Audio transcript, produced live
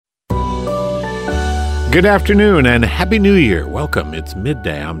Good afternoon and Happy New Year. Welcome. It's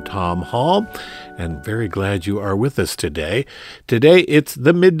midday. I'm Tom Hall and very glad you are with us today. Today it's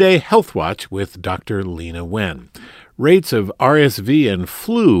the Midday Health Watch with Dr. Leana Wen. Rates of RSV and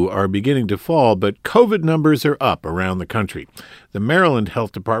flu are beginning to fall, but COVID numbers are up around the country. The Maryland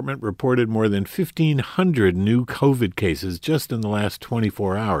Health Department reported more than 1,500 new COVID cases just in the last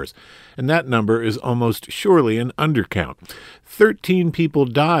 24 hours, and that number is almost surely an undercount. 13 people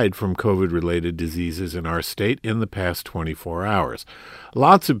died from COVID-related diseases in our state in the past 24 hours.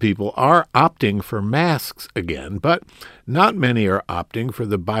 Lots of people are opting for masks again, but not many are opting for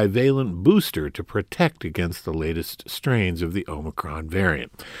the bivalent booster to protect against the latest strains of the Omicron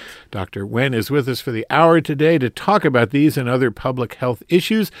variant. Dr. Wen is with us for the hour today to talk about these and other public health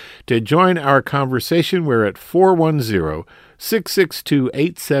issues. To join our conversation, we're at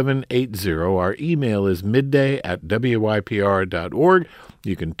 410-662-8780. Our email is midday@wypr.org.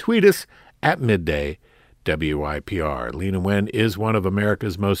 You can tweet us at midday. WYPR. Leana Wen is one of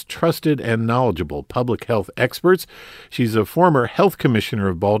America's most trusted and knowledgeable public health experts. She's a former health commissioner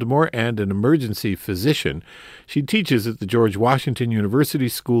of Baltimore and an emergency physician. She teaches at the George Washington University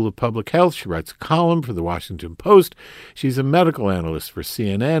School of Public Health. She writes a column for the Washington Post. She's a medical analyst for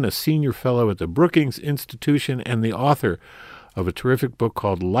CNN, a senior fellow at the Brookings Institution, and the author of a terrific book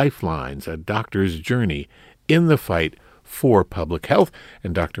called Lifelines, A Doctor's Journey in the Fight for Public Health.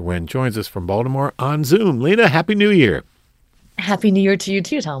 And Dr. Wen joins us from Baltimore on Zoom. Leana, Happy New Year. Happy New Year to you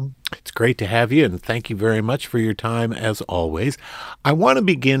too, Tom. It's great to have you, and thank you very much for your time as always. I want to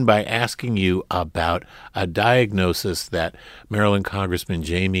begin by asking you about a diagnosis that Maryland Congressman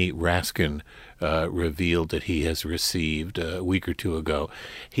Jamie Raskin revealed that he has received a week or two ago.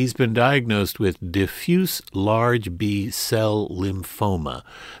 He's been diagnosed with diffuse large B-cell lymphoma.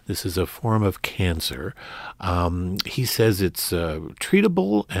 This is a form of cancer. He says it's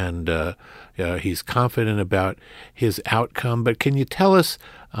treatable, and he's confident about his outcome. But can you tell us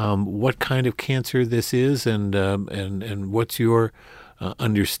what kind of cancer this is, and what's your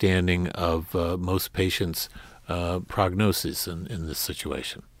understanding of most patients' prognosis in this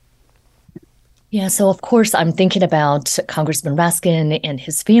situation? Yeah, so of course, I'm thinking about Congressman Raskin and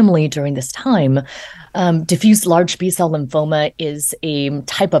his family during this time. Diffuse large B-cell lymphoma is a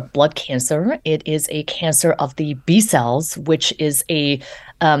type of blood cancer. It is a cancer of the B cells, which is a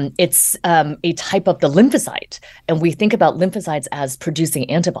type of the lymphocyte. And we think about lymphocytes as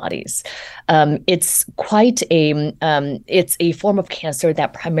producing antibodies. It's a form of cancer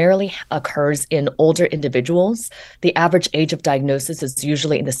that primarily occurs in older individuals. The average age of diagnosis is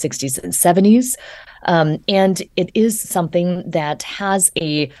usually in the 60s and 70s. And it is something that has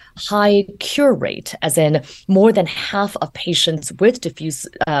a high cure rate, as in more than half of patients with diffuse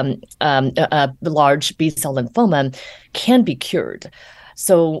large B-cell lymphoma can be cured.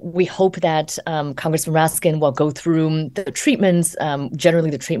 So we hope that Congressman Raskin will go through the treatments. Generally,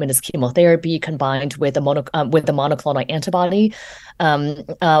 the treatment is chemotherapy combined with a monoclonal antibody.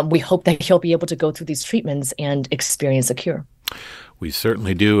 We hope that he'll be able to go through these treatments and experience a cure. We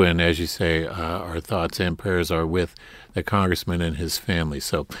certainly do, and as you say, our thoughts and prayers are with the congressman and his family.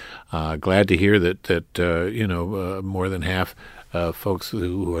 So glad to hear that more than half folks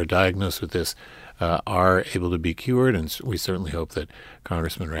who are diagnosed with this are able to be cured, and we certainly hope that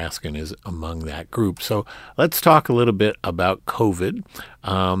Congressman Raskin is among that group. So let's talk a little bit about COVID.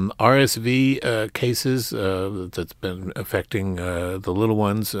 RSV cases that's been affecting the little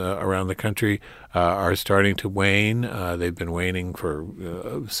ones around the country are starting to wane. They've been waning for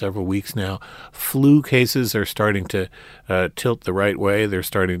several weeks now. Flu cases are starting to tilt the right way. They're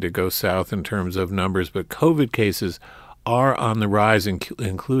starting to go south in terms of numbers, but COVID cases are on the rise,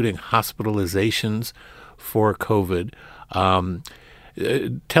 including hospitalizations for COVID.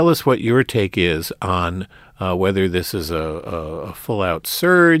 Tell us what your take is on whether this is a full-out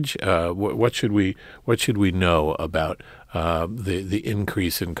surge. What should we know about the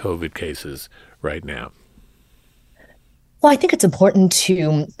increase in COVID cases right now? Well, I think it's important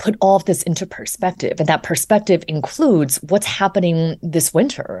to put all of this into perspective, and that perspective includes what's happening this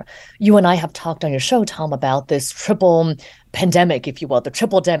winter. You and I have talked on your show, Tom, about this triple pandemic, if you will, the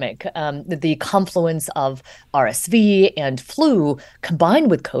triple-demic, the confluence of RSV and flu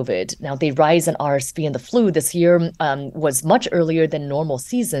combined with COVID. Now, the rise in RSV and the flu this year was much earlier than normal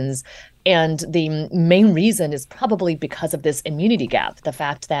seasons. And the main reason is probably because of this immunity gap, the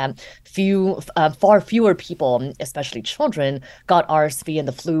fact that far fewer people, especially children, got RSV and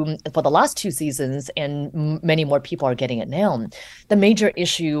the flu for the last two seasons, and many more people are getting it now. The major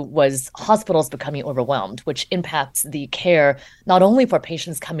issue was hospitals becoming overwhelmed, which impacts the care care, not only for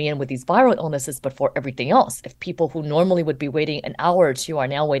patients coming in with these viral illnesses, but for everything else. If people who normally would be waiting an hour or two are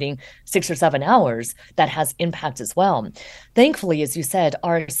now waiting 6 or 7 hours, that has impact as well. Thankfully, as you said,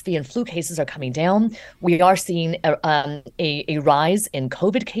 RSV and flu cases are coming down. We are seeing a rise in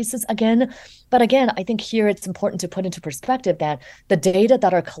COVID cases again. But again, I think here it's important to put into perspective that the data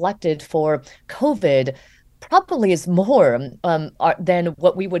that are collected for COVID probably is more than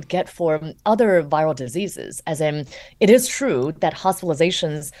what we would get for other viral diseases. As in, it is true that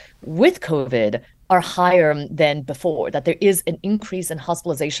hospitalizations with COVID are higher than before, that there is an increase in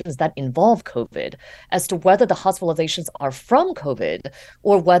hospitalizations that involve COVID. As to whether the hospitalizations are from COVID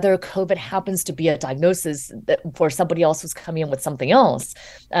or whether COVID happens to be a diagnosis for somebody else who's coming in with something else,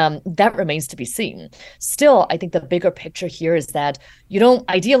 that remains to be seen. Still, I think the bigger picture here is that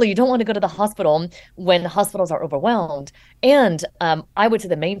ideally, you don't want to go to the hospital when hospitals are overwhelmed. And I would say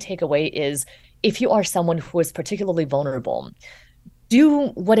the main takeaway is if you are someone who is particularly vulnerable, do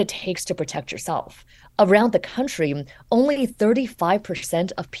what it takes to protect yourself. Around the country, only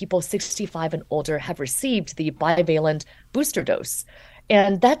 35% of people 65 and older have received the bivalent booster dose.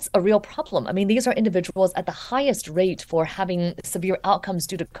 And that's a real problem. I mean, these are individuals at the highest rate for having severe outcomes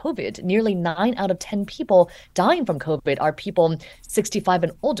due to COVID. Nearly 9 out of 10 people dying from COVID are people 65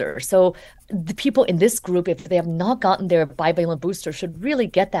 and older. So the people in this group, if they have not gotten their bivalent booster, should really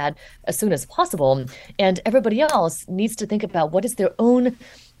get that as soon as possible. And everybody else needs to think about what is their own,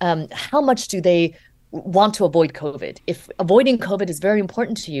 how much do they want to avoid COVID. If avoiding COVID is very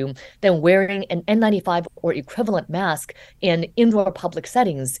important to you, then wearing an N95 or equivalent mask in indoor public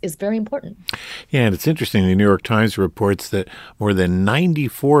settings is very important. Yeah, and it's interesting. The New York Times reports that more than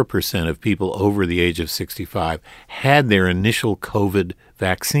 94% of people over the age of 65 had their initial COVID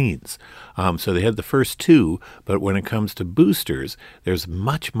vaccines. So they had the first two, but when it comes to boosters, there's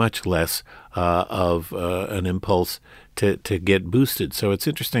much, much less of an impulse to get boosted. So it's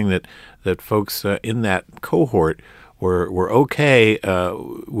interesting that folks in that cohort were okay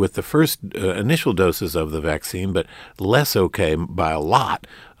with the first initial doses of the vaccine, but less okay by a lot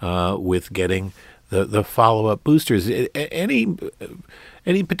with getting the follow-up boosters.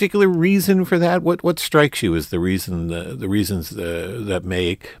 Any particular reason for that? What strikes you as the reasons that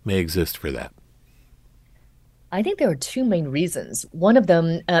may exist for that? I think there are two main reasons. One of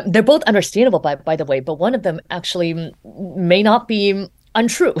them, they're both understandable, by the way, but one of them actually may not be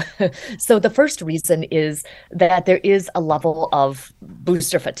untrue. So the first reason is that there is a level of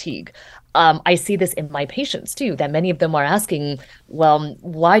booster fatigue. I see this in my patients too, that many of them are asking, well,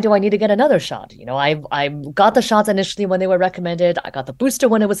 why do I need to get another shot? I got the shots initially when they were recommended. I got the booster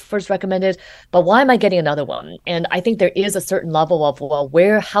when it was first recommended, but why am I getting another one? And I think there is a certain level of, well,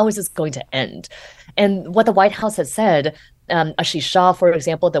 how is this going to end? And what the White House has said, Ashish Shah, for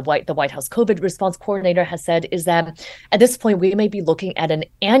example, the White House COVID response coordinator, has said is that at this point, we may be looking at an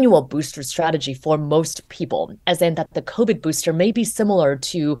annual booster strategy for most people, as in that the COVID booster may be similar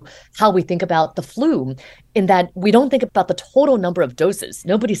to how we think about the flu, in that we don't think about the total number of doses.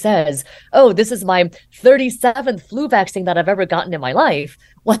 Nobody says, oh, this is my 37th flu vaccine that I've ever gotten in my life.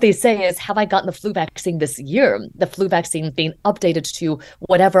 What they say is, have I gotten the flu vaccine this year? The flu vaccine being updated to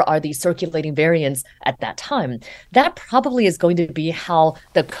whatever are the circulating variants at that time. That probably is going to be how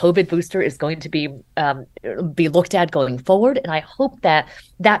the COVID booster is going to be looked at going forward. And I hope that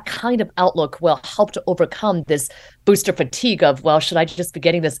that kind of outlook will help to overcome this booster fatigue of, well, should I just be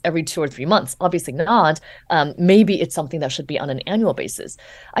getting this every 2 or 3 months? Obviously not. Maybe it's something that should be on an annual basis.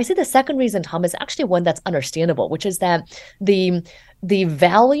 I see the second reason, Tom, is actually one that's understandable, which is that the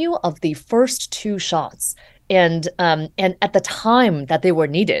value of the first 2 shots and at the time that they were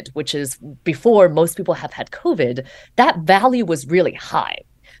needed, which is before most people have had COVID, that value was really high.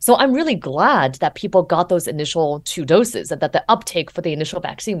 So I'm really glad that people got those initial 2 doses and that the uptake for the initial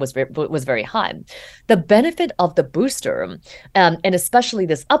vaccine was very high. The benefit of the booster, and especially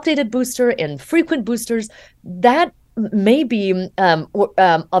this updated booster and frequent boosters, that may be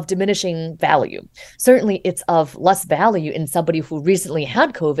of diminishing value. Certainly, it's of less value in somebody who recently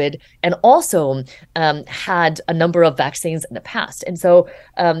had COVID and also had a number of vaccines in the past. And so,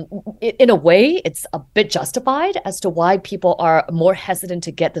 in a way, it's a bit justified as to why people are more hesitant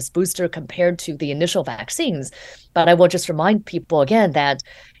to get this booster compared to the initial vaccines. But I will just remind people again that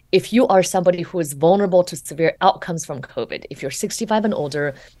if you are somebody who is vulnerable to severe outcomes from COVID, if you're 65 and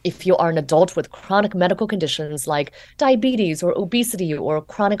older, if you are an adult with chronic medical conditions like diabetes or obesity or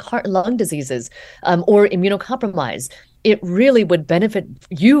chronic heart and lung diseases, or immunocompromised, it really would benefit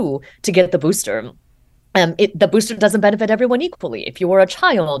you to get the booster. The booster doesn't benefit everyone equally. If you are a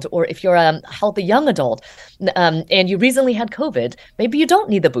child or if you're a healthy young adult and you recently had COVID, maybe you don't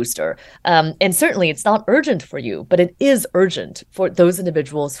need the booster. And certainly it's not urgent for you, but it is urgent for those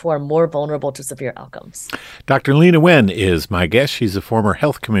individuals who are more vulnerable to severe outcomes. Dr. Leana Wen is my guest. She's a former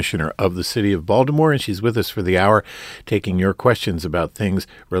health commissioner of the city of Baltimore, and she's with us for the hour, taking your questions about things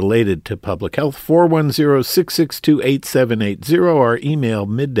related to public health. 410-662-8780, or email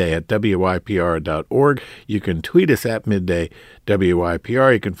midday@wypr.org. You can tweet us at Midday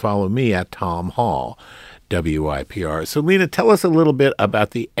WYPR. You can follow me at Tom Hall WYPR. So, Leana, tell us a little bit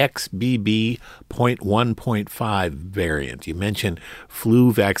about the XBB.1.5 variant. You mentioned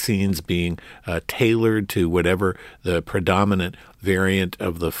flu vaccines being tailored to whatever the predominant variant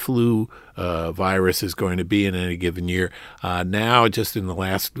of the flu virus is going to be in any given year. Now, just in the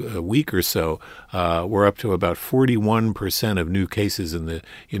last week or so, we're up to about 41% of new cases in the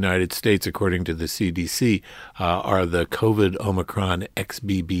United States, according to the CDC, are the COVID Omicron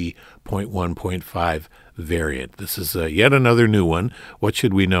XBB.1.5 variant. This is yet another new one. What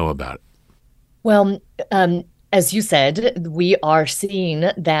should we know about it? Well, as you said, we are seeing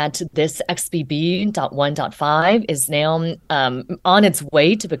that this XBB.1.5 is now on its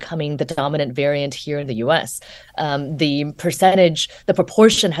way to becoming the dominant variant here in the US. The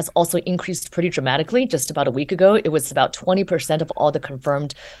proportion has also increased pretty dramatically. Just about a week ago, it was about 20% of all the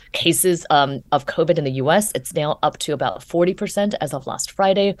confirmed cases of COVID in the US. It's now up to about 40% as of last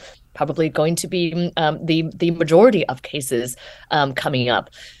Friday, probably going to be the majority of cases coming up.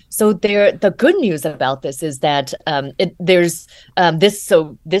 So the good news about this is that this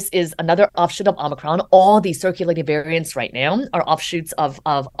is another offshoot of Omicron. All the circulating variants right now are offshoots of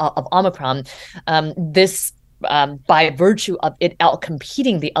Omicron. By virtue of it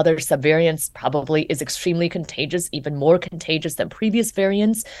outcompeting the other subvariants, probably is extremely contagious, even more contagious than previous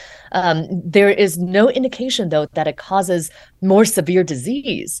variants. There is no indication, though, that it causes more severe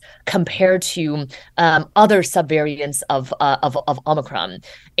disease compared to other subvariants of Omicron.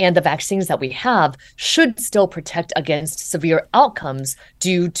 And the vaccines that we have should still protect against severe outcomes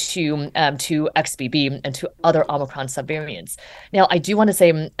due to XBB and to other Omicron subvariants. Now, I do want to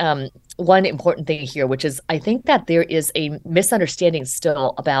say one important thing here, which is I think that there is a misunderstanding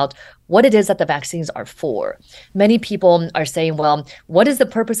still about what it is that the vaccines are for. Many people are saying, well, what is the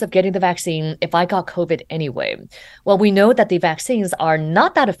purpose of getting the vaccine if I got COVID anyway? Well, we know that the vaccines are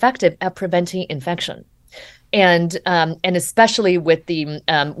not that effective at preventing infection. And especially with the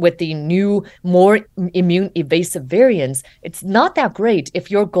new, more immune evasive variants, it's not that great. If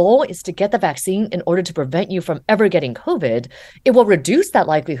your goal is to get the vaccine in order to prevent you from ever getting COVID, it will reduce that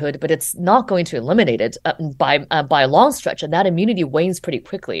likelihood, but it's not going to eliminate it by a long stretch, and that immunity wanes pretty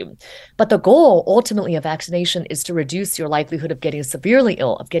quickly. But the goal ultimately of vaccination is to reduce your likelihood of getting severely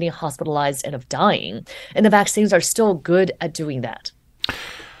ill, of getting hospitalized, and of dying. And the vaccines are still good at doing that.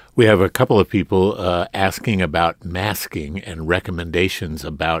 We have a couple of people asking about masking and recommendations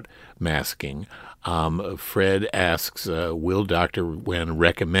about masking. Fred asks, will Dr. Wen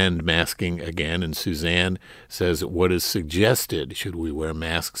recommend masking again? And Suzanne says, what is suggested? Should we wear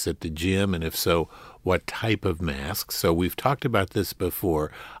masks at the gym? And if so, what type of masks? So we've talked about this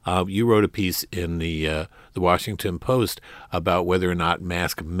before. You wrote a piece in the Washington Post about whether or not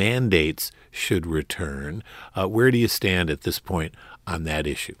mask mandates should return. Where do you stand at this point on that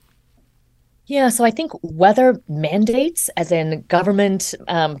issue? Yeah, so I think whether mandates, as in government,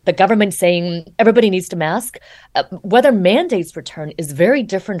 the government saying everybody needs to mask, whether mandates return is very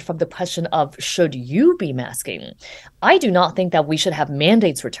different from the question of should you be masking. I do not think that we should have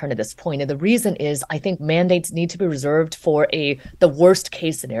mandates return at this point. And the reason is I think mandates need to be reserved for the worst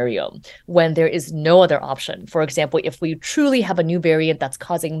case scenario when there is no other option. For example, if we truly have a new variant that's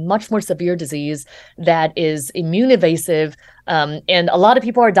causing much more severe disease, that is immune evasive, and a lot of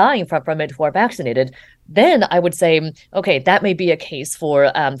people are dying from it who are vaccinated, then I would say, okay, that may be a case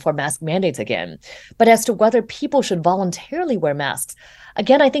for mask mandates again. But as to whether people should voluntarily wear masks,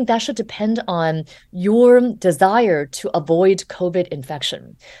 again, I think that should depend on your desire to avoid COVID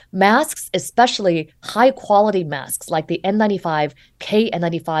infection. Masks, especially high quality masks like the N95,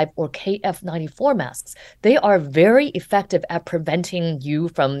 KN95, or KF94 masks, they are very effective at preventing you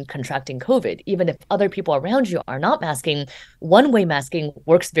from contracting COVID. Even if other people around you are not masking, one-way masking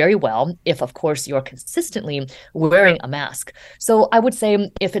works very well if, of course, you're consistently wearing a mask. So I would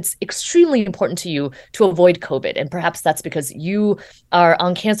say if it's extremely important to you to avoid COVID, and perhaps that's because you are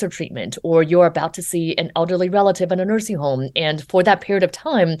on cancer treatment or you're about to see an elderly relative in a nursing home, and for that period of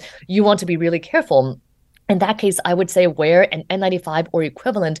time, you want to be really careful. In that case, I would say wear an N95 or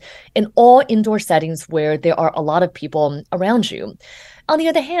equivalent in all indoor settings where there are a lot of people around you. On the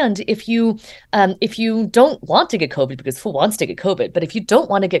other hand, if you don't want to get COVID, because who wants to get COVID? But if you don't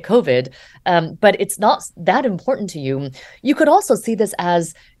want to get COVID, but it's not that important to you, you could also see this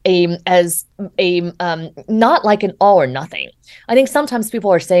as not like an all or nothing. I think sometimes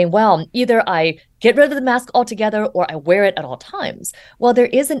people are saying, well, either I get rid of the mask altogether or I wear it at all times. Well, there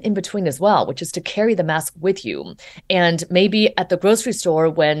is an in-between as well, which is to carry the mask with you. And maybe at the grocery store,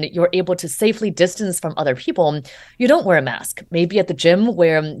 when you're able to safely distance from other people, you don't wear a mask. Maybe at the gym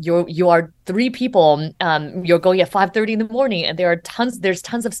where you are 3 people, you're going at 5:30 in the morning and there's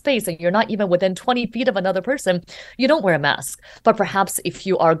tons of space and you're not even within 20 feet of another person, you don't wear a mask. But perhaps if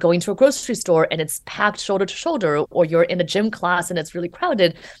you are going to a grocery store and it's packed shoulder to shoulder, or you're in a gym class and it's really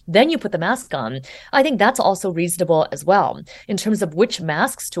crowded, then you put the mask on. I think that's also reasonable as well. In terms of which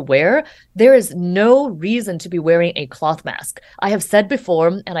masks to wear, there is no reason to be wearing a cloth mask. I have said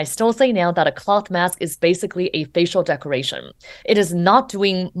before, and I still say now, that a cloth mask is basically a facial decoration. It is not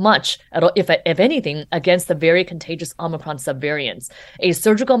doing much at all, if anything, against the very contagious Omicron subvariants. A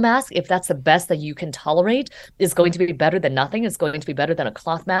surgical mask, if that's the best that you can tolerate, is going to be better than nothing. It's going to be better than a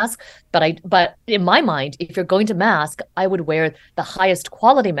cloth mask. But in my mind, if you're going to mask, I would wear the highest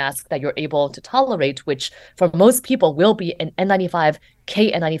quality mask that you're able to tolerate, which for most people will be an N95,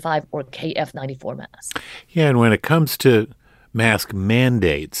 KN95, or KF94 mask. Yeah, and when it comes to mask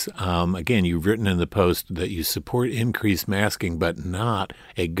mandates, again, you've written in the Post that you support increased masking, but not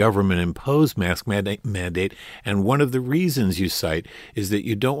a government-imposed mask mandate. And one of the reasons you cite is that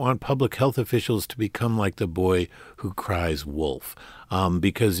you don't want public health officials to become like the boy who cries wolf,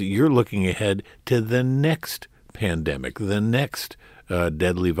 because you're looking ahead to the next pandemic, the next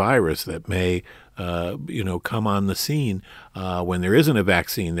deadly virus that may come on the scene when there isn't a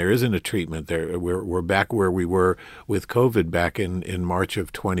vaccine, there isn't a treatment. We're back where we were with COVID back in March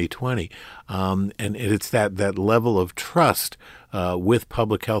of 2020. And it's that level of trust with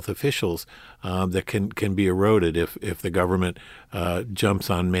public health officials that can be eroded if the government jumps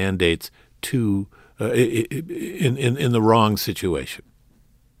on mandates in the wrong situation.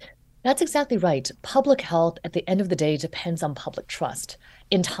 That's exactly right. Public health, at the end of the day, depends on public trust.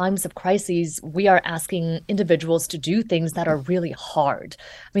 In times of crises, we are asking individuals to do things that are really hard.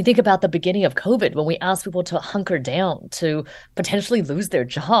 I mean, think about the beginning of COVID, when we asked people to hunker down, to potentially lose their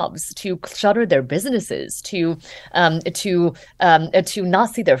jobs, to shutter their businesses, to not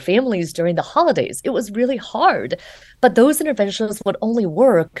see their families during the holidays. It was really hard. But those interventions would only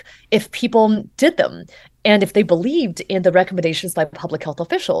work if people did them, and if they believed in the recommendations by public health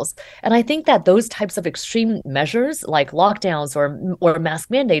officials. And I think that those types of extreme measures, like lockdowns or mask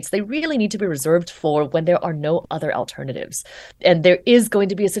mandates, they really need to be reserved for when there are no other alternatives. And there is going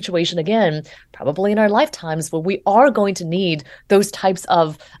to be a situation again, probably in our lifetimes, where we are going to need those types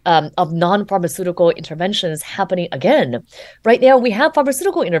of non-pharmaceutical interventions happening again. Right now, we have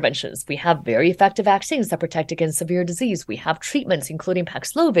pharmaceutical interventions. We have very effective vaccines that protect against severe disease. We have treatments, including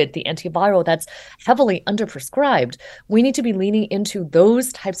Paxlovid, the antiviral that's heavily underprescribed. We need to be leaning into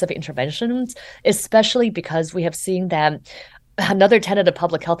those types of interventions, especially because we have seen that another tenet of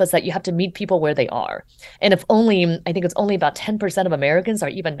public health is that you have to meet people where they are. And I think it's only about 10% of Americans are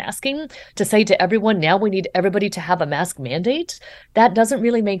even masking. To say to everyone, now we need everybody to have a mask mandate, that doesn't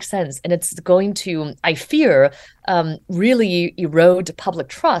really make sense. And it's going to, I fear, really erode public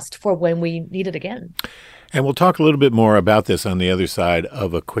trust for when we need it again. And we'll talk a little bit more about this on the other side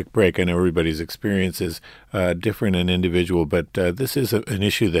of a quick break. I know everybody's experience is different and individual, but this is an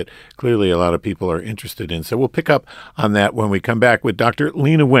issue that clearly a lot of people are interested in. So we'll pick up on that when we come back with Dr.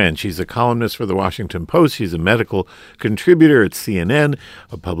 Leana Wen. She's a columnist for the Washington Post. She's a medical contributor at CNN,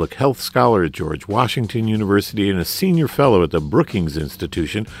 a public health scholar at George Washington University, and a senior fellow at the Brookings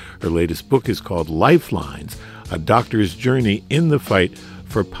Institution. Her latest book is called Lifelines, A Doctor's Journey in the Fight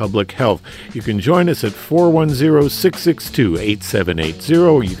for Public Health. You can join us at 410-662-8780,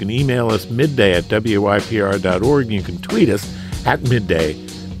 or you can email us midday@wypr.org, and you can tweet us at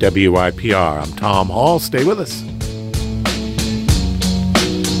middaywypr. I'm Tom Hall. Stay with us.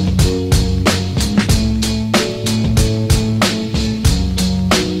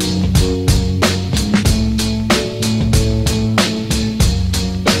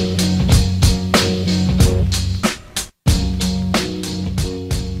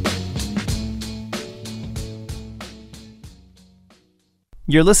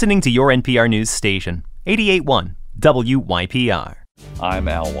 You're listening to your NPR News station, 88.1 WYPR. I'm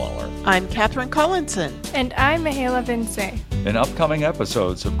Al Waller. I'm Catherine Collinson. And I'm Mihaela Vince. In upcoming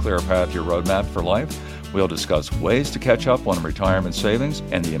episodes of Clear Path, Your Roadmap for Life, we'll discuss ways to catch up on retirement savings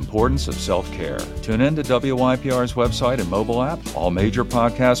and the importance of self-care. Tune in to WYPR's website and mobile app, all major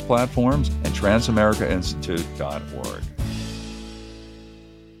podcast platforms, and transamericainstitute.org.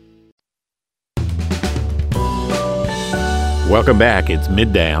 Welcome back. It's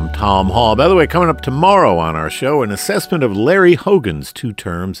midday. I'm Tom Hall. By the way, coming up tomorrow on our show, an assessment of Larry Hogan's 2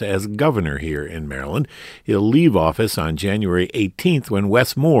 terms as governor here in Maryland. He'll leave office on January 18th when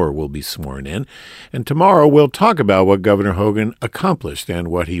Wes Moore will be sworn in. And tomorrow we'll talk about what Governor Hogan accomplished and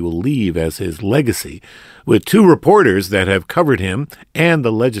what he will leave as his legacy with 2 reporters that have covered him and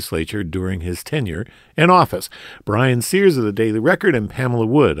the legislature during his tenure in office. Brian Sears of the Daily Record and Pamela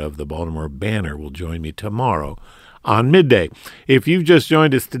Wood of the Baltimore Banner will join me tomorrow on Midday. If you've just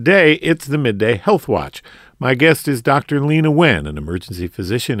joined us today, it's the Midday Health Watch. My guest is Dr. Leana Wen, an emergency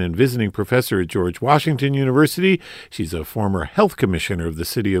physician and visiting professor at George Washington University. She's a former health commissioner of the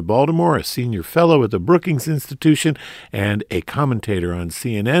city of Baltimore, a senior fellow at the Brookings Institution, and a commentator on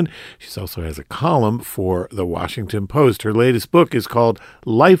CNN. She also has a column for the Washington Post. Her latest book is called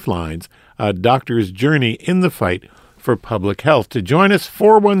Lifelines, A Doctor's Journey in the Fight for Public Health. To join us,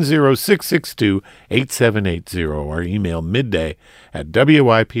 410-662-8780 or email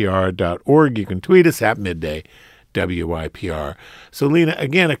midday@wypr.org. You can tweet us at midday WYPR. So, Leana,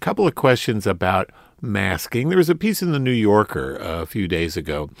 again, a couple of questions about masking. There was a piece in the New Yorker a few days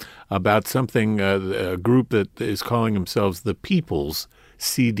ago about something, a group that is calling themselves the People's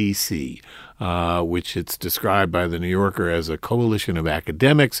CDC, which it's described by the New Yorker as a coalition of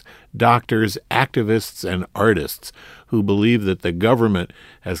academics, doctors, activists, and artists who believe that the government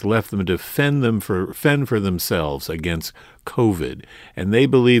has left them to fend for themselves against COVID. And they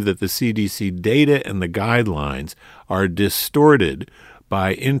believe that the CDC data and the guidelines are distorted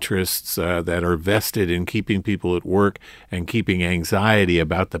by interests that are vested in keeping people at work and keeping anxiety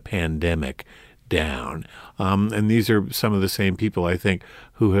about the pandemic down. And these are some of the same people, I think,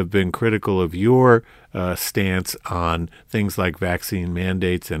 who have been critical of your stance on things like vaccine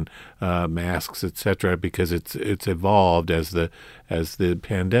mandates and masks, et cetera, because it's evolved as the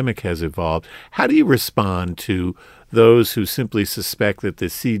pandemic has evolved. How do you respond to those who simply suspect that the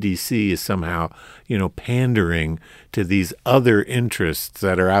CDC is somehow, pandering to these other interests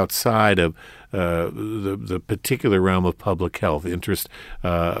that are outside of the particular realm of public health, interest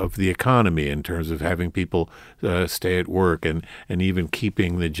of the economy in terms of having people stay at work and even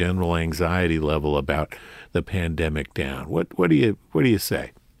keeping the general anxiety level about the pandemic down? What do you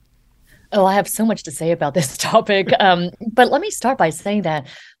say? Oh, I have so much to say about this topic. But let me start by saying that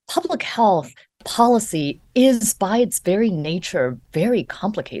public health policy is, by its very nature, very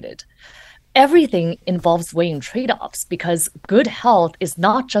complicated. Everything involves weighing trade-offs because good health is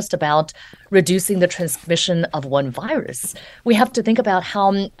not just about reducing the transmission of one virus. We have to think about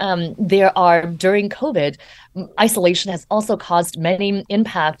how during COVID, isolation has also caused many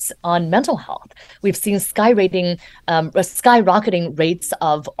impacts on mental health. We've seen skyrocketing rates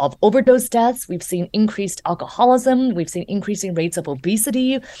of overdose deaths. We've seen increased alcoholism. We've seen increasing rates of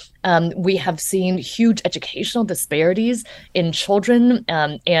obesity. We have seen huge educational disparities in children,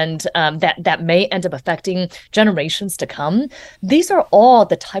 and that may end up affecting generations to come. These are all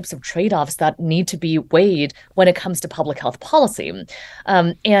the types of trade-offs that need to be weighed when it comes to public health policy.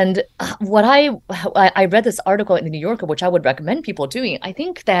 And what I read this article in the New Yorker, which I would recommend people doing. I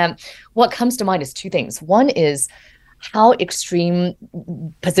think that what comes to mind is 2 things. One is how extreme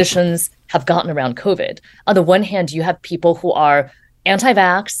positions have gotten around COVID. On the one hand, you have people who are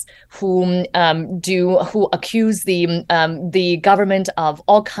anti-vax, who accuse the government of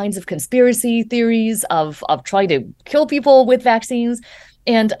all kinds of conspiracy theories of trying to kill people with vaccines.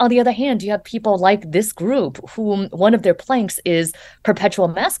 And on the other hand, you have people like this group whom one of their planks is perpetual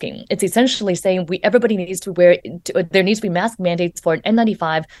masking. It's essentially saying everybody needs to there needs to be mask mandates for an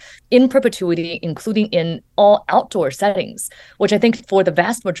N95 in perpetuity, including in all outdoor settings, which I think for the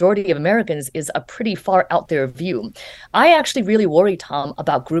vast majority of Americans is a pretty far out there view. I actually really worry, Tom,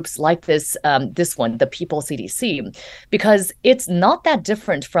 about groups like this one, the People CDC, because it's not that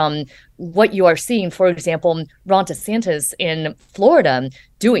different from what you are seeing, for example, Ron DeSantis in Florida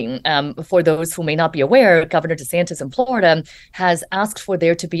doing. For those who may not be aware, Governor DeSantis in Florida has asked for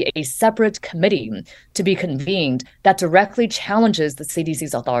there to be a separate committee to be convened that directly challenges the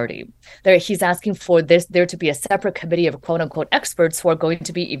CDC's authority. He's asking for there to be a separate committee of quote-unquote experts who are going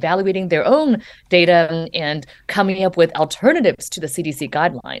to be evaluating their own data and coming up with alternatives to the CDC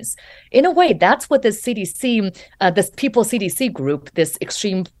guidelines. In a way, that's what this CDC, this People CDC group, this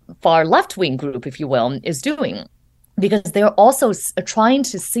extreme far left-wing group, if you will, is doing. Because they're also trying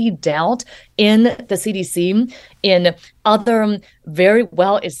to seed doubt in the CDC, in other very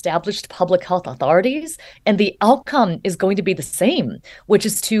well-established public health authorities. And the outcome is going to be the same, which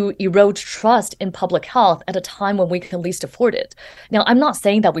is to erode trust in public health at a time when we can least afford it. Now, I'm not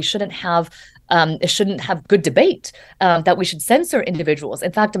saying that we shouldn't have good debate, that we should censor individuals.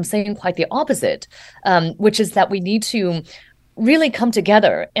 In fact, I'm saying quite the opposite, which is that we need to really come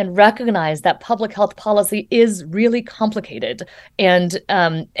together and recognize that public health policy is really complicated, and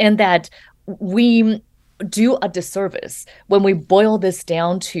that we do a disservice when we boil this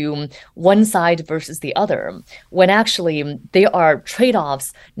down to one side versus the other, when actually there are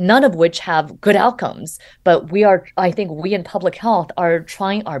trade-offs, none of which have good outcomes. But I think we in public health are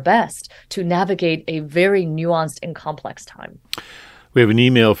trying our best to navigate a very nuanced and complex time. We have an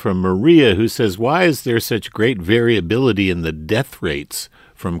email from Maria who says, why is there such great variability in the death rates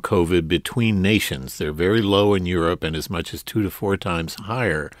from COVID between nations? They're very low in Europe and as much as 2 to 4 times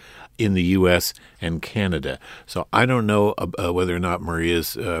higher in the U.S. and Canada. So I don't know whether or not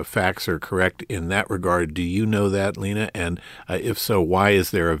Maria's facts are correct in that regard. Do you know that, Lena? And if so, why is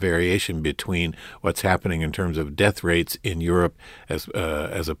there a variation between what's happening in terms of death rates in Europe as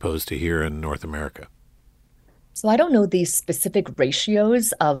opposed to here in North America? So I don't know the specific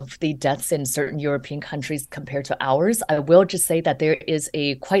ratios of the deaths in certain European countries compared to ours. I will just say that there is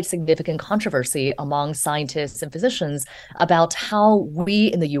a quite significant controversy among scientists and physicians about how we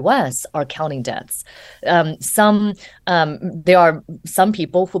in the US are counting deaths. There are some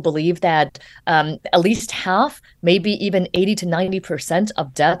people who believe that at least half, maybe even 80 to 90%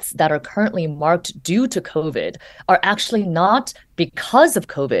 of deaths that are currently marked due to COVID are actually not because of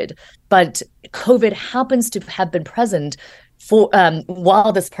COVID, but COVID happens to have been present for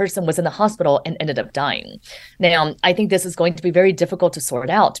while this person was in the hospital and ended up dying. Now, I think this is going to be very difficult to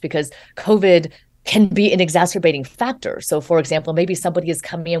sort out because COVID can be an exacerbating factor. So, for example, maybe somebody is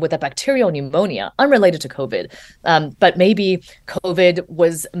coming in with a bacterial pneumonia unrelated to COVID, but maybe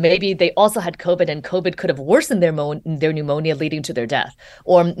maybe they also had COVID and COVID could have worsened their pneumonia, leading to their death.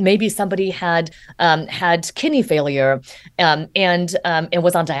 Or maybe somebody had kidney failure and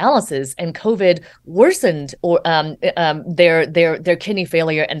was on dialysis, and COVID worsened their kidney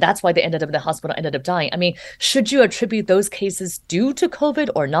failure, and that's why they ended up in the hospital, ended up dying. I mean, should you attribute those cases due to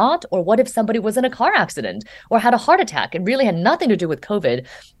COVID or not? Or what if somebody was in a car accident or had a heart attack and really had nothing to do with COVID,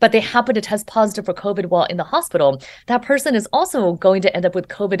 but they happened to test positive for COVID while in the hospital? That person is also going to end up with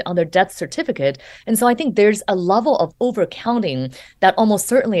COVID on their death certificate. And so I think there's a level of overcounting that almost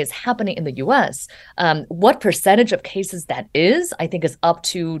certainly is happening in the US. What percentage of cases that is, I think, is up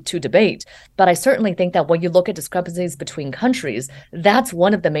to debate. But I certainly think that when you look at discrepancies between countries, that's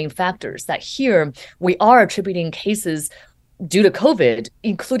one of the main factors, that here we are attributing cases due to COVID,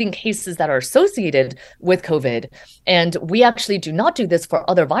 including cases that are associated with COVID. And we actually do not do this for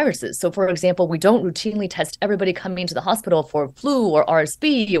other viruses. So, for example, we don't routinely test everybody coming into the hospital for flu or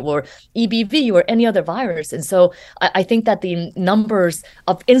RSV or EBV or any other virus. And so I think that the numbers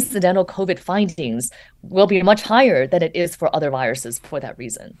of incidental COVID findings will be much higher than it is for other viruses for that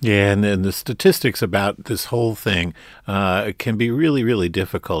reason. Yeah, and the statistics about this whole thing can be really, really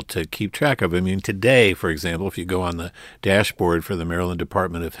difficult to keep track of. I mean, today, for example, if you go on the dashboard for the Maryland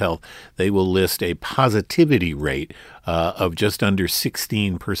Department of Health, they will list a positivity rate of just under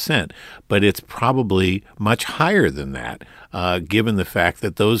 16%, but it's probably much higher than that, given the fact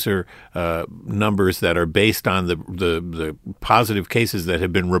that those are numbers that are based on the positive cases that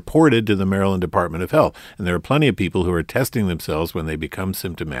have been reported to the Maryland Department of Health. And there are plenty of people who are testing themselves when they become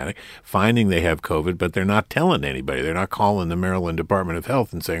symptomatic, finding they have COVID, but they're not telling anybody. They're not calling the Maryland Department of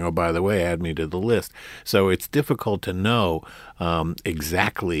Health and saying, oh, by the way, add me to the list. So it's difficult to know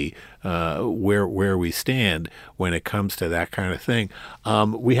exactly where we stand when it comes to that kind of thing.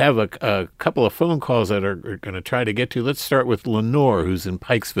 We have a couple of phone calls that are going to try to get to. Let's start with Lenore, who's in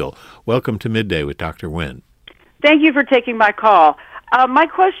Pikesville. Welcome to Midday with Dr. Wen. Thank you for taking my call. My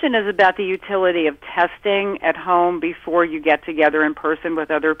question is about the utility of testing at home before you get together in person with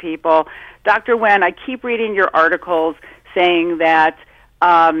other people. Dr. Wen, I keep reading your articles saying that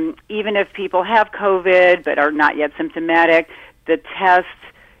even if people have COVID but are not yet symptomatic,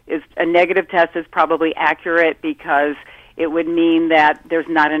 a negative test is probably accurate because it would mean that there's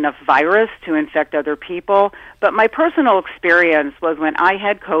not enough virus to infect other people. But my personal experience was when I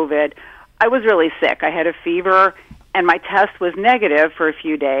had COVID, I was really sick. I had a fever, and my test was negative for a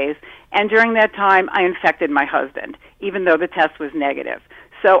few days. And during that time, I infected my husband, even though the test was negative.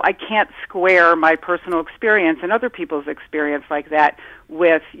 So I can't square my personal experience and other people's experience like that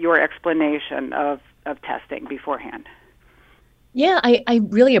with your explanation of testing beforehand. Yeah, I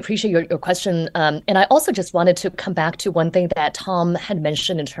really appreciate your question. And I also just wanted to come back to one thing that Tom had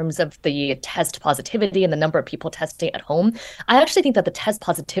mentioned in terms of the test positivity and the number of people testing at home. I actually think that the test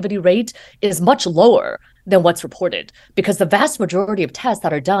positivity rate is much lower than what's reported, because the vast majority of tests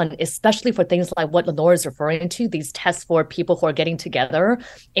that are done, especially for things like what Lenore is referring to, these tests for people who are getting together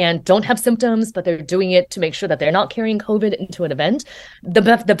and don't have symptoms, but they're doing it to make sure that they're not carrying COVID into an event,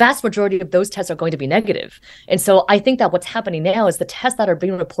 the vast majority of those tests are going to be negative. And so I think that what's happening now is the tests that are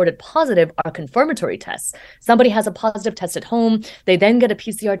being reported positive are confirmatory tests. Somebody has a positive test at home, they then get a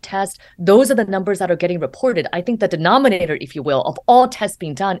PCR test. Those are the numbers that are getting reported. I think the denominator, if you will, of all tests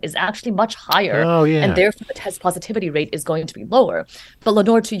being done is actually much higher. Oh, yeah. And therefore the test positivity rate is going to be lower. But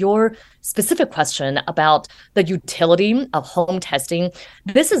Lenore, to your specific question about the utility of home testing,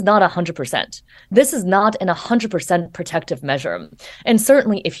 this is not 100%. This is not an 100% protective measure. And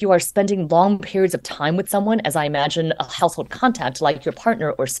certainly if you are spending long periods of time with someone, as I imagine a household contact like your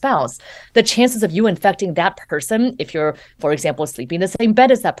partner or spouse, the chances of you infecting that person, if you're, for example, sleeping in the same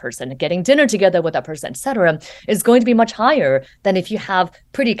bed as that person, getting dinner together with that person, et cetera, is going to be much higher than if you have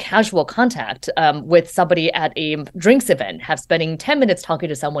pretty casual contact with somebody at a drinks event, spending 10 minutes talking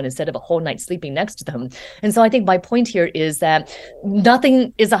to someone instead of a whole night sleeping next to them. And so I think my point here is that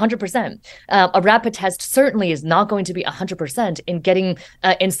nothing is 100%. A rapid test certainly is not going to be 100% in getting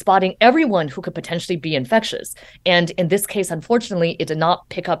in spotting everyone who could potentially be infectious. And in this case, unfortunately, it did not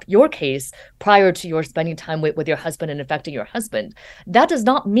pick up your case prior to your spending time with your husband and infecting your husband. That does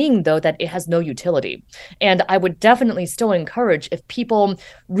not mean, though, that it has no utility. And I would definitely still encourage, if people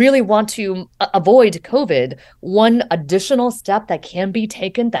really want to avoid COVID, one additional step that can be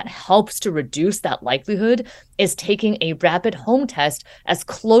taken that helps to reduce that likelihood is taking a rapid home test as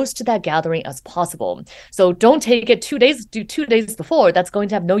close to that gathering as possible. So don't take it 2 days before. That's going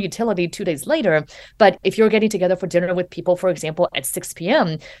to have no utility 2 days later. But if you're getting together for dinner with people, for example, at 6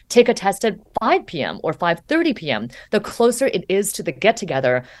 p.m., take a test at 5 p.m. or 5:30 p.m. The closer it is to the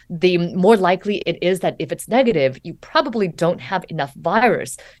get-together, the more likely it is that if it's negative, you probably don't have enough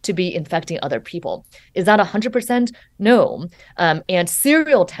virus to be infecting other people. Is that 100%? No. And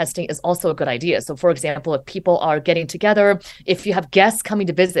serial testing is also a good idea. So, for example, if people are getting together, if you have guests coming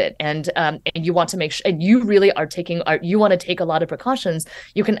to visit and you want to make sure, and you really you want to take a lot of precautions,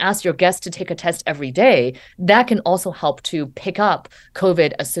 you can ask your guests to take a test every day. That can also help to pick up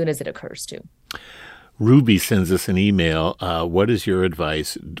COVID as soon as it occurs too. Ruby sends us an email. What is your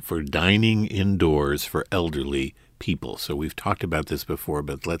advice for dining indoors for elderly people? So we've talked about this before,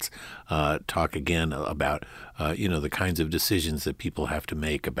 but let's talk again about, the kinds of decisions that people have to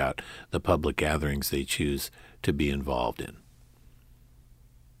make about the public gatherings they choose to be involved in.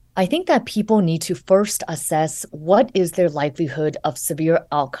 I think that people need to first assess what is their likelihood of severe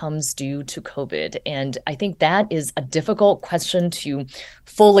outcomes due to COVID. And I think that is a difficult question to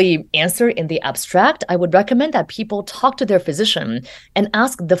fully answer in the abstract. I would recommend that people talk to their physician and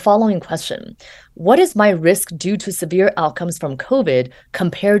ask the following question: what is my risk due to severe outcomes from COVID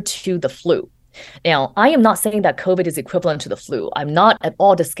compared to the flu? Now, I am not saying that COVID is equivalent to the flu. I'm not at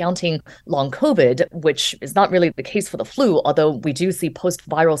all discounting long COVID, which is not really the case for the flu, although we do see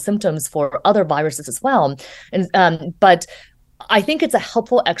post-viral symptoms for other viruses as well. But I think it's a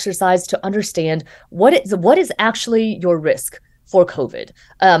helpful exercise to understand what is actually your risk for COVID,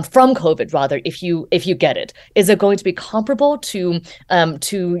 from COVID rather, if you get it. Is it going to be comparable to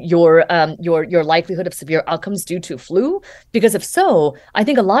your likelihood of severe outcomes due to flu? Because if so, I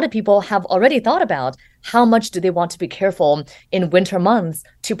think a lot of people have already thought about how much do they want to be careful in winter months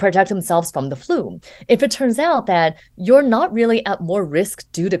to protect themselves from the flu. If it turns out that you're not really at more risk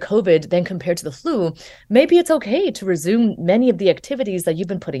due to COVID than compared to the flu, maybe it's okay to resume many of the activities that you've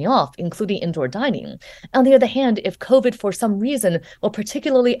been putting off, including indoor dining. On the other hand, if COVID for some reason will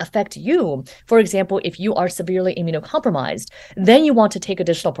particularly affect you, for example, if you are severely immunocompromised, then you want to take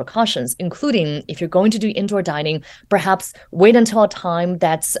additional precautions, including if you're going to do indoor dining, perhaps wait until a time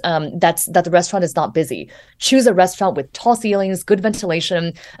that the restaurant is not busy. Choose a restaurant with tall ceilings, good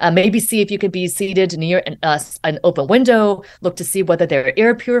ventilation. Maybe see if you could be seated near an open window. Look to see whether there are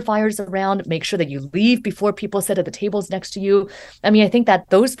air purifiers around. Make sure that you leave before people sit at the tables next to you. I mean, I think that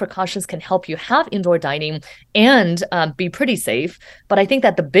those precautions can help you have indoor dining and be pretty safe. But I think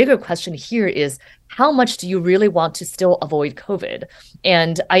that the bigger question here is, how much do you really want to still avoid COVID?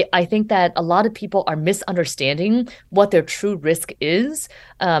 And I think that a lot of people are misunderstanding what their true risk is,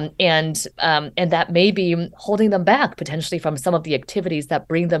 and that may be holding them back potentially from some of the activities that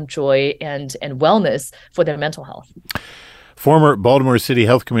bring them joy and wellness for their mental health. Former Baltimore City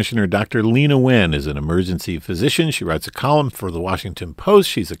Health Commissioner Dr. Leana Wen is an emergency physician. She writes a column for the Washington Post.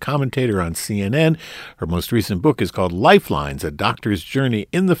 She's a commentator on CNN. Her most recent book is called Lifelines, A Doctor's Journey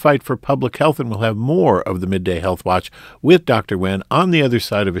in the Fight for Public Health, and we'll have more of the Midday Health Watch with Dr. Wen on the other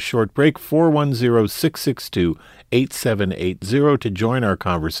side of a short break. 410-662-8780 to join our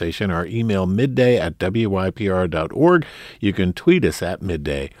conversation. Our email midday@wypr.org. You can tweet us at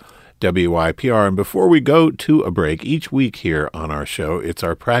midday WYPR. And before we go to a break, each week here on our show, it's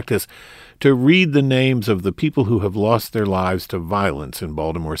our practice to read the names of the people who have lost their lives to violence in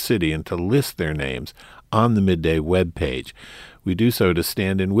Baltimore City and to list their names on the Midday webpage. We do so to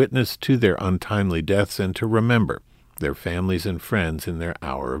stand in witness to their untimely deaths and to remember their families and friends in their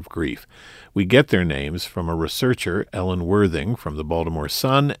hour of grief. We get their names from a researcher, Ellen Worthing, from the Baltimore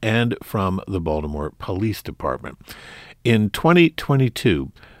Sun and from the Baltimore Police Department. In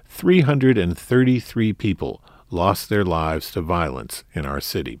 2022, 333 people lost their lives to violence in our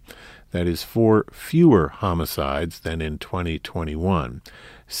city. That is 4 fewer homicides than in 2021.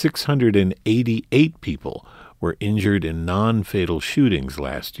 688 people were injured in non-fatal shootings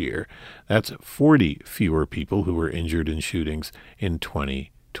last year. That's 40 fewer people who were injured in shootings in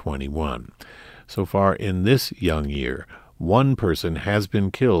 2021. So far in this young year, 1 person has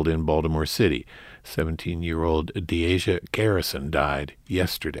been killed in Baltimore City. 17-year-old Deasia Garrison died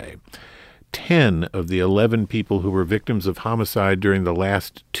yesterday. 10 of the 11 people who were victims of homicide during the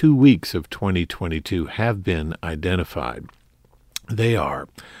last 2 weeks of 2022 have been identified. They are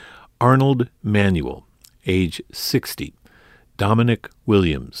Arnold Manuel, age 60, Dominic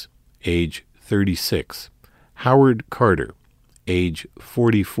Williams, age 36, Howard Carter, age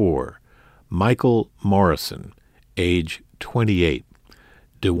 44, Michael Morrison, age 28,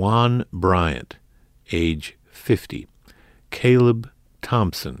 Dewan Bryant, age 50, Caleb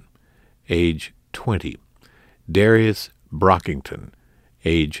Thompson, age 20, Darius Brockington,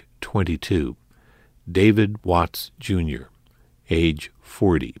 age 22, David Watts Jr., age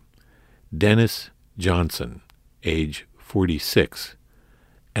 40, Dennis Johnson, age 46,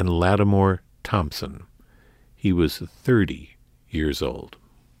 and Lattimore Thompson. He was 30 years old.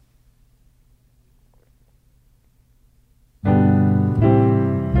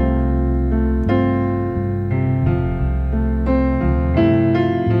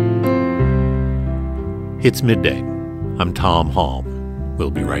 It's midday. I'm Tom Hall.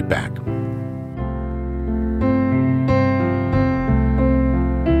 We'll be right back.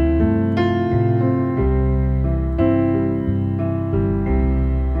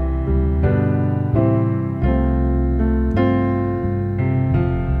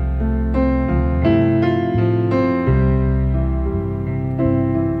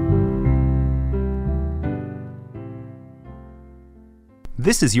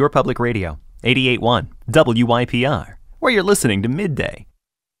 This is your public radio, 88.1 WYPR, where you're listening to Midday.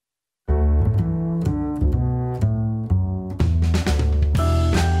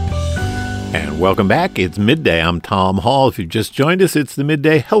 And welcome back. It's midday. I'm Tom Hall. If you've just joined us, it's the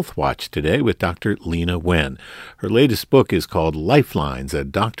Midday Health Watch today with Dr. Leana Wen. Her latest book is called Lifelines, A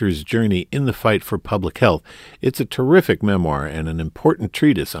Doctor's Journey in the Fight for Public Health. It's a terrific memoir and an important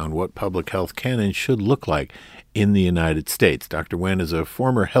treatise on what public health can and should look like in the United States. Dr. Wen is a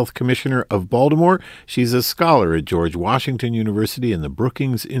former health commissioner of Baltimore. She's a scholar at George Washington University and the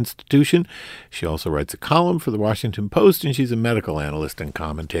Brookings Institution. She also writes a column for the Washington Post, and she's a medical analyst and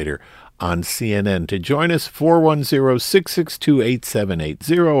commentator on CNN. To join us,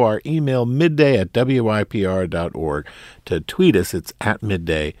 410-662-8780. Our email, midday@wypr.org. To tweet us, it's at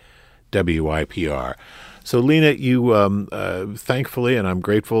midday WYPR. So, Leana, you thankfully, and I'm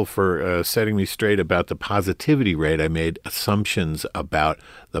grateful for setting me straight about the positivity rate. I made assumptions about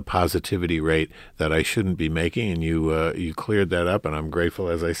the positivity rate that I shouldn't be making, and you cleared that up, and I'm grateful,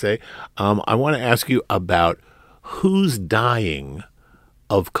 as I say. I want to ask you about who's dying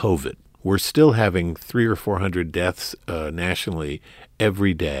of COVID. We're still having 300 or 400 deaths nationally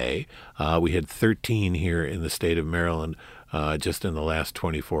every day. We had 13 here in the state of Maryland just in the last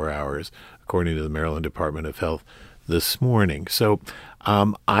 24 hours, according to the Maryland Department of Health this morning. So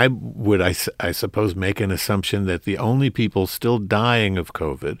I would, I suppose, make an assumption that the only people still dying of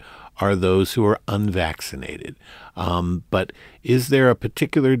COVID are those who are unvaccinated. But is there a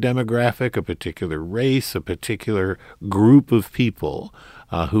particular demographic, a particular race, a particular group of people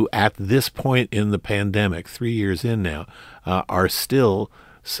who at this point in the pandemic, 3 years in now, are still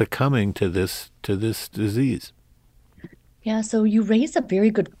succumbing to this disease? Yeah, so you raise a very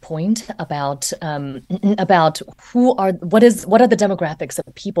good point about what are the demographics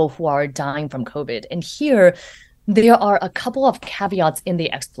of people who are dying from COVID. And here, There are a couple of caveats in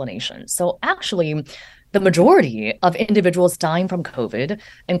the explanation. So actually, the majority of individuals dying from COVID,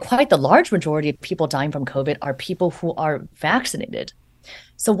 and quite the large majority of people dying from COVID, are people who are vaccinated.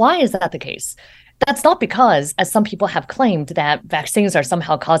 So why is that the case? That's not because, as some people have claimed, that vaccines are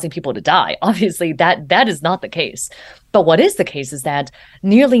somehow causing people to die. Obviously, that is not the case. But what is the case is that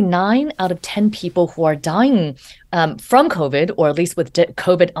nearly 9 out of 10 people who are dying from COVID, or at least with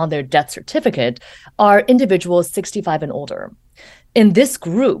COVID on their death certificate, are individuals 65 and older. In this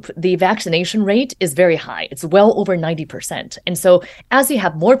group, the vaccination rate is very high. It's well over 90%. And so as you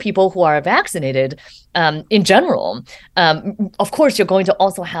have more people who are vaccinated in general, of course, you're going to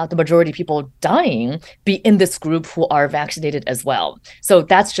also have the majority of people dying be in this group who are vaccinated as well. So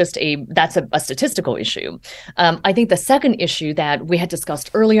that's just a statistical issue. I think the second issue that we had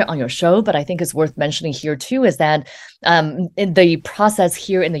discussed earlier on your show, but I think is worth mentioning here too, is that in the process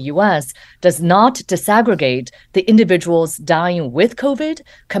here in the US does not disaggregate the individuals dying with COVID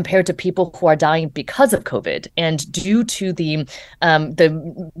compared to people who are dying because of COVID. And due to the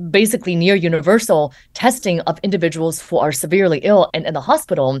basically near universal testing of individuals who are severely ill and in the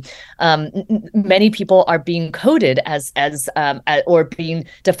hospital, many people are being coded as or being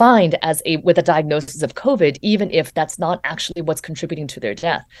defined as with a diagnosis of COVID, even if that's not actually what's contributing to their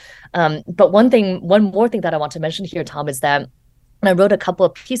death. But one more thing that I want to mention here, Tom, is that, and I wrote a couple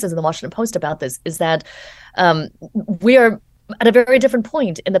of pieces in the Washington Post about this, is that we are at a very different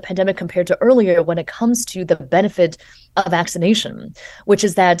point in the pandemic compared to earlier when it comes to the benefit of vaccination, which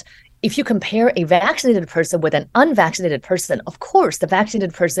is that if you compare a vaccinated person with an unvaccinated person, of course, the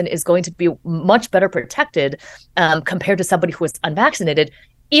vaccinated person is going to be much better protected compared to somebody who is unvaccinated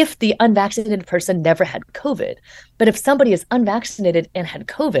if the unvaccinated person never had COVID. But if somebody is unvaccinated and had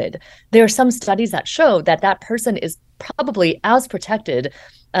COVID, there are some studies that show that that person is probably as protected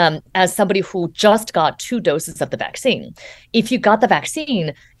as somebody who just got 2 doses of the vaccine. If you got the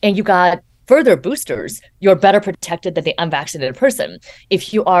vaccine and you got further boosters, you're better protected than the unvaccinated person.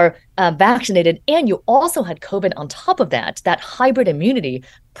 If you are vaccinated and you also had COVID on top of that, that hybrid immunity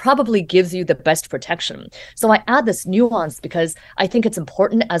probably gives you the best protection. So I add this nuance because I think it's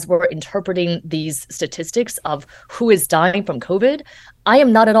important as we're interpreting these statistics of who is dying from COVID. I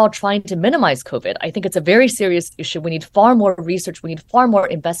am not at all trying to minimize COVID. I think it's a very serious issue. We need far more research. We need far more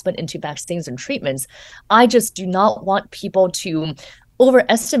investment into vaccines and treatments. I just do not want people to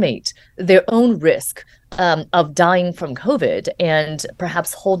overestimate their own risk of dying from COVID and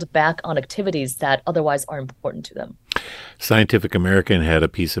perhaps hold back on activities that otherwise are important to them. Scientific American had a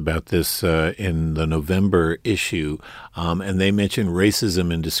piece about this in the November issue, and they mentioned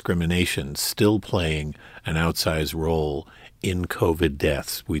racism and discrimination still playing an outsized role in COVID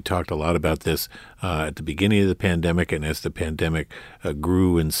deaths. We talked a lot about this at the beginning of the pandemic, and as the pandemic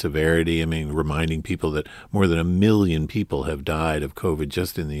grew in severity, reminding people that more than 1 million people have died of COVID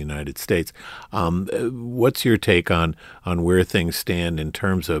just in the United States. What's your take on where things stand in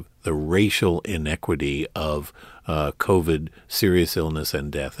terms of the racial inequity of COVID, serious illness,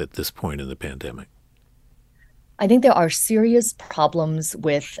 and death at this point in the pandemic? I think there are serious problems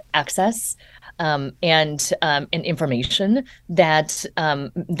with access and information that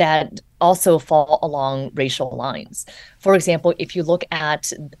also fall along racial lines. For example, if you look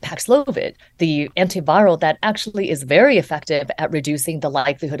at Paxlovid, the antiviral that actually is very effective at reducing the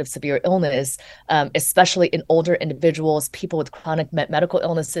likelihood of severe illness, especially in older individuals, people with chronic medical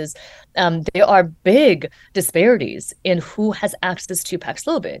illnesses, there are big disparities in who has access to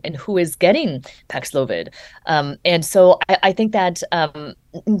Paxlovid and who is getting Paxlovid. And so I think that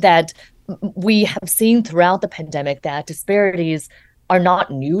that we have seen throughout the pandemic that disparities are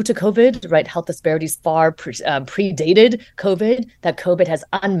not new to COVID, right? Health disparities far predated COVID, that COVID has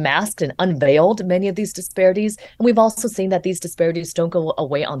unmasked and unveiled many of these disparities. And we've also seen that these disparities don't go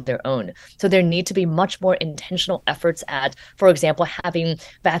away on their own. So there need to be much more intentional efforts at, for example, having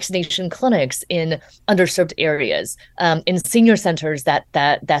vaccination clinics in underserved areas, in senior centers that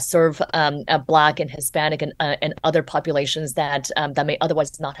serve Black and Hispanic and other populations that may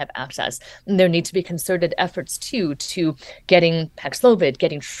otherwise not have access. And there need to be concerted efforts too to getting Paxlovid,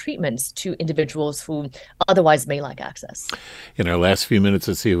 getting treatments to individuals who otherwise may lack access. In our last few minutes,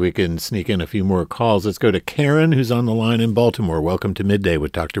 let's see if we can sneak in a few more calls. Let's go to Karen, who's on the line in Baltimore. Welcome to Midday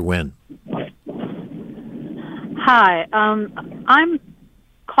with Dr. Wen. Hi. I'm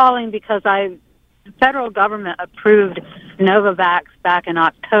calling because the federal government approved Novavax back in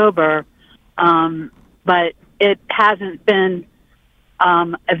October, but it hasn't been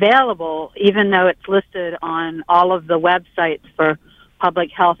available, even though it's listed on all of the websites for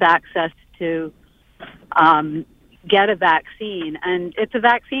public health access to get a vaccine. And it's a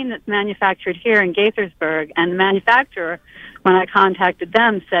vaccine that's manufactured here in Gaithersburg. And the manufacturer, when I contacted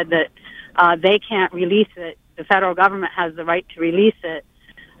them, said that they can't release it. The federal government has the right to release it,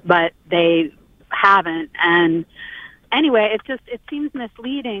 but they haven't. And anyway, it seems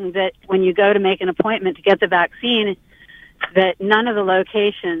misleading that when you go to make an appointment to get the vaccine, that none of the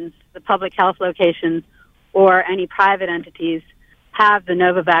locations, the public health locations, or any private entities have the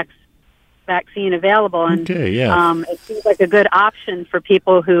Novavax vaccine available. And it seems like a good option for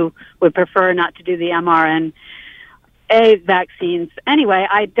people who would prefer not to do the mRNA vaccines. Anyway,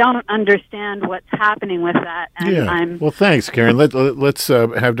 I don't understand what's happening with that. And well, thanks, Karen. Let's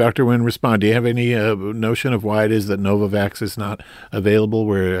have Dr. Wen respond. Do you have any notion of why it is that Novavax is not available,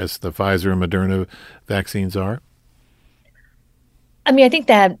 whereas the Pfizer and Moderna vaccines are? I mean, I think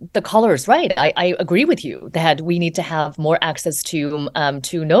that the caller is right. I agree with you that we need to have more access to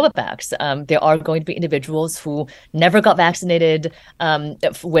Novavax. There are going to be individuals who never got vaccinated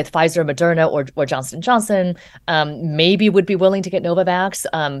with Pfizer, Moderna, or Johnson & Johnson, maybe would be willing to get Novavax.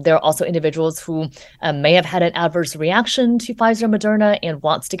 There are also individuals who may have had an adverse reaction to Pfizer, Moderna, and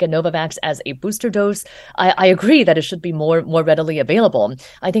wants to get Novavax as a booster dose. I agree that it should be more readily available.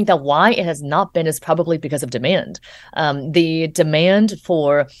 I think that why it has not been is probably because of demand. The demand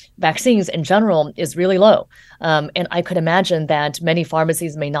for vaccines in general is really low. And I could imagine that many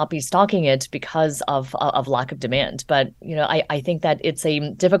pharmacies may not be stocking it because of lack of demand. But, I think that it's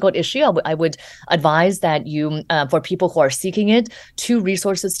a difficult issue. I would advise that you, for people who are seeking it, two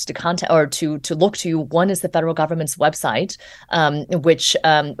resources to contact or to look to. One is the federal government's website, which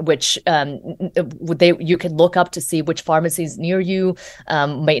you can look up to see which pharmacies near you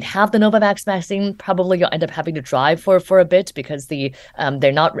might have the Novavax vaccine. Probably you'll end up having to drive for a bit because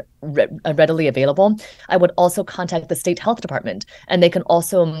they're not readily available. I would also contact the state health department, and they can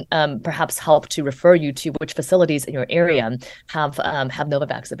also perhaps help to refer you to which facilities in your area have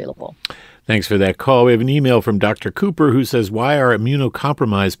Novavax available. Thanks for that call. We have an email from Dr. Cooper who says, why are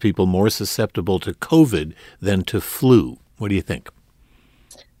immunocompromised people more susceptible to COVID than to flu? What do you think?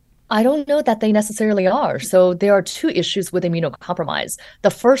 I don't know that they necessarily are. So there are two issues with immunocompromise. The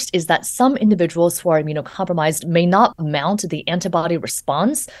first is that some individuals who are immunocompromised may not mount the antibody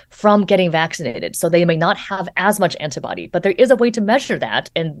response from getting vaccinated. So they may not have as much antibody, but there is a way to measure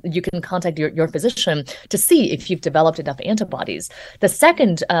that. And you can contact your physician to see if you've developed enough antibodies. The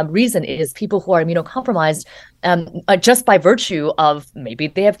second reason is people who are immunocompromised just by virtue of maybe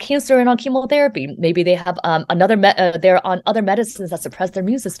they have cancer and on chemotherapy, maybe they have they're on other medicines that suppress their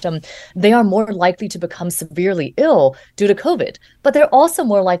immune system. They are more likely to become severely ill due to COVID, but they're also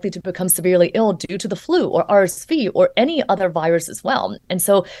more likely to become severely ill due to the flu or RSV or any other virus as well. And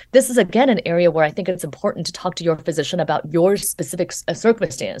so this is, again, an area where I think it's important to talk to your physician about your specific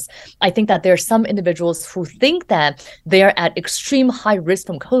circumstance. I think that there are some individuals who think that they are at extreme high risk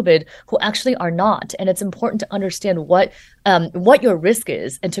from COVID who actually are not. And it's important to understand what your risk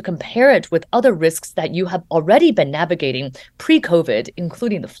is and to compare it with other risks that you have already been navigating pre-COVID,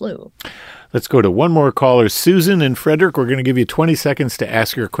 including the flu. Let's go to one more caller. Susan and Frederick, we're going to give you 20 seconds to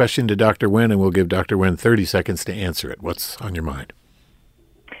ask your question to Dr. Wen, and we'll give Dr. Wen 30 seconds to answer it. What's on your mind?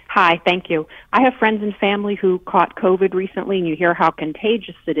 Hi, thank you. I have friends and family who caught COVID recently, and you hear how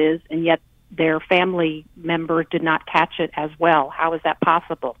contagious it is, and yet their family member did not catch it as well. How is that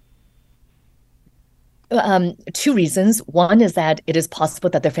possible? Two reasons. One is that it is possible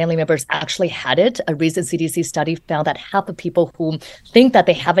that their family members actually had it. A recent CDC study found that half of people who think that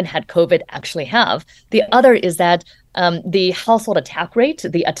they haven't had COVID actually have. The other is that the household attack rate,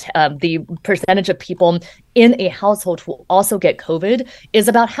 the percentage of people in a household who also get COVID is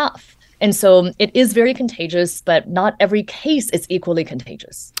about half. And so it is very contagious, but not every case is equally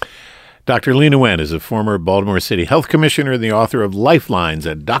contagious. Dr. Leana Wen is a former Baltimore City Health Commissioner and the author of Lifelines,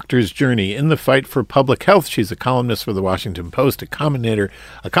 A Doctor's Journey in the Fight for Public Health. She's a columnist for the Washington Post, a commentator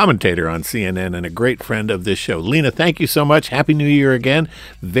on CNN, and a great friend of this show. Leana, thank you so much. Happy New Year again.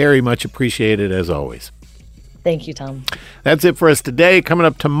 Very much appreciated as always. Thank you, Tom. That's it for us today. Coming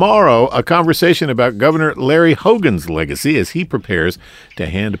up tomorrow, a conversation about Governor Larry Hogan's legacy as he prepares to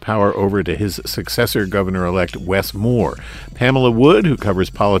hand power over to his successor, Governor-elect Wes Moore. Pamela Wood, who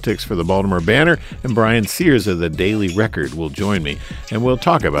covers politics for the Baltimore Banner, and Brian Sears of the Daily Record will join me, and we'll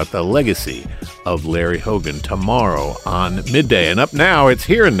talk about the legacy of Larry Hogan tomorrow on Midday. And up now, it's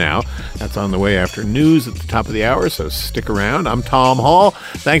Here and Now. That's on the way after news at the top of the hour, so stick around. I'm Tom Hall.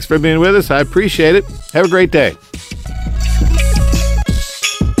 Thanks for being with us. I appreciate it. Have a great day.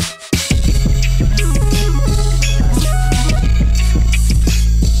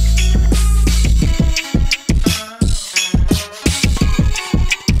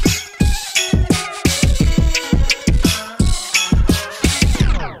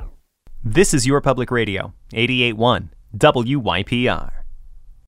 This is Your Public Radio, 88.1 WYPR.